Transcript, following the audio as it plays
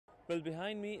Well,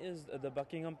 behind me is the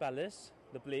Buckingham Palace,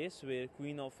 the place where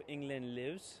Queen of England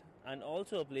lives, and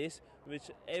also a place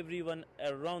which everyone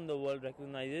around the world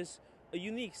recognizes, a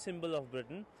unique symbol of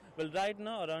Britain. Well, right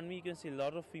now around me you can see a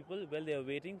lot of people. Well, they are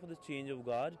waiting for the change of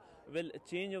guard. Well, a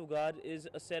change of guard is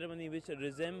a ceremony which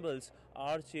resembles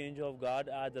our change of guard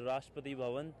at the Rashtrapati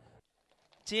Bhawan.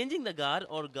 Changing the guard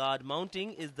or guard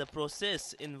mounting is the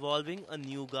process involving a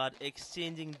new guard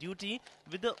exchanging duty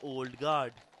with the old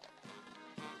guard.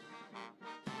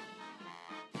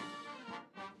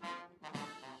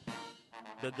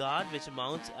 The guard which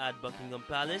mounts at Buckingham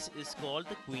Palace is called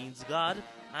the Queen's Guard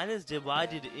and is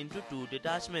divided into two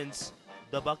detachments.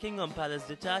 The Buckingham Palace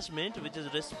detachment, which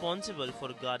is responsible for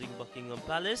guarding Buckingham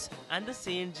Palace, and the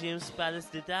St. James Palace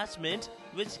detachment,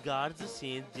 which guards the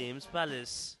St. James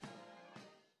Palace.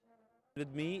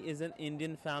 With me is an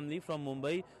Indian family from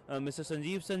Mumbai, Mr.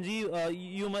 Sanjeev. Sanjeev,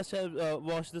 you must have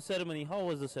watched the ceremony. How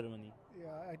was the ceremony?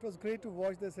 Yeah, it was great to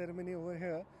watch the ceremony over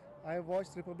here. I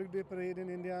watched Republic Day parade in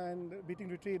India and beating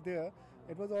retreat there.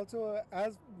 It was also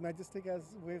as majestic as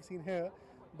we've seen here,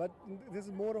 but this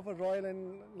is more of a royal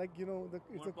and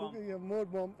more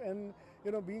bomb. And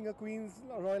being a Queen's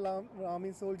Royal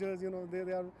Army soldiers, they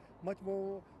are much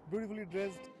more beautifully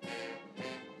dressed.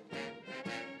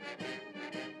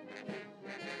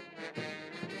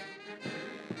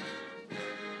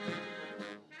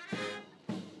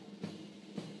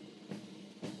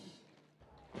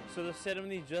 So the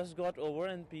ceremony just got over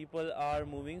and people are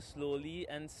moving slowly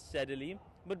and steadily.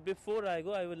 But before I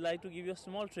go, I would like to give you a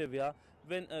small trivia.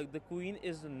 When the Queen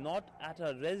is not at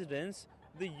her residence,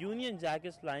 the Union Jack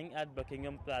is flying at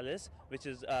Buckingham Palace, which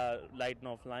is right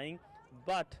now flying.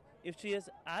 But if she is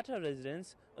at her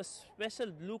residence, a special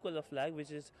blue color flag,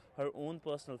 which is her own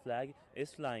personal flag,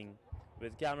 is flying.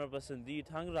 With camera person D.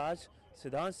 Thangraj,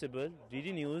 Siddhant Sibal,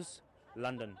 DD News,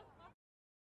 London.